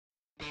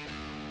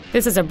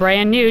This is a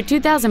brand new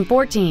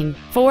 2014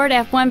 Ford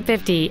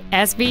F-150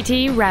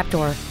 SVT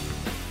Raptor.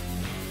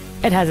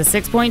 It has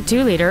a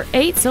 6.2-liter,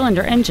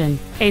 8-cylinder engine,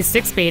 a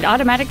 6-speed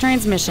automatic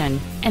transmission,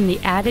 and the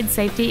added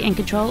safety and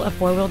control of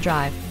 4-wheel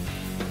drive.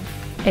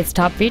 Its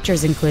top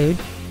features include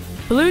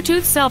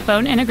Bluetooth cell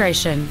phone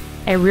integration,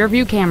 a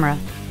rear-view camera,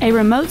 a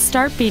remote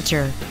start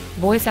feature,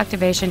 voice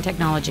activation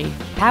technology,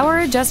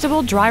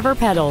 power-adjustable driver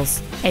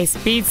pedals, a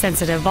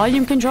speed-sensitive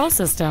volume control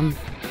system,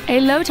 a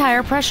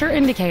low-tire pressure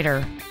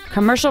indicator,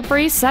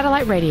 commercial-free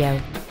satellite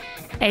radio,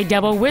 a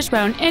double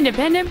wishbone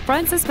independent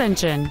front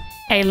suspension,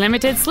 a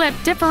limited slip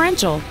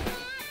differential,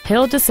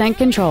 hill descent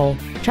control,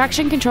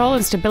 traction control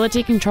and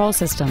stability control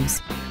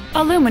systems,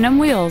 aluminum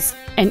wheels,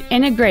 an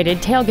integrated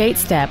tailgate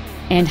step,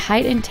 and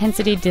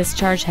high-intensity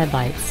discharge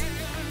headlights.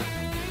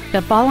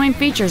 The following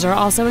features are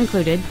also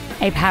included: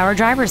 a power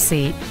driver's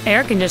seat,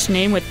 air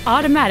conditioning with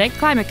automatic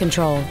climate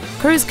control,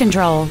 cruise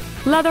control,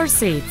 leather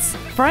seats,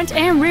 front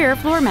and rear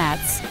floor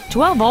mats,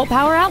 12-volt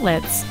power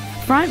outlets,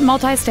 front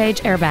multi-stage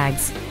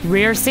airbags,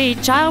 rear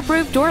seat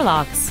child-proof door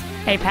locks,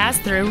 a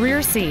pass-through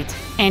rear seat,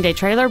 and a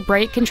trailer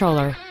brake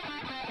controller.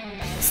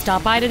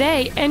 Stop by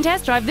today and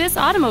test drive this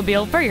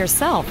automobile for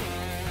yourself.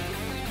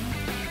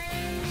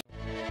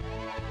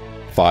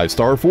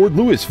 5-Star Ford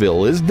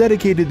Lewisville is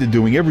dedicated to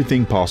doing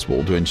everything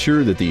possible to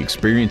ensure that the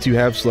experience you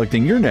have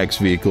selecting your next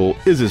vehicle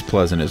is as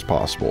pleasant as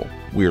possible.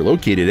 We are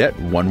located at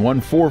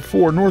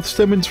 1144 North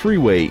Simmons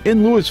Freeway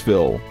in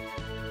Lewisville.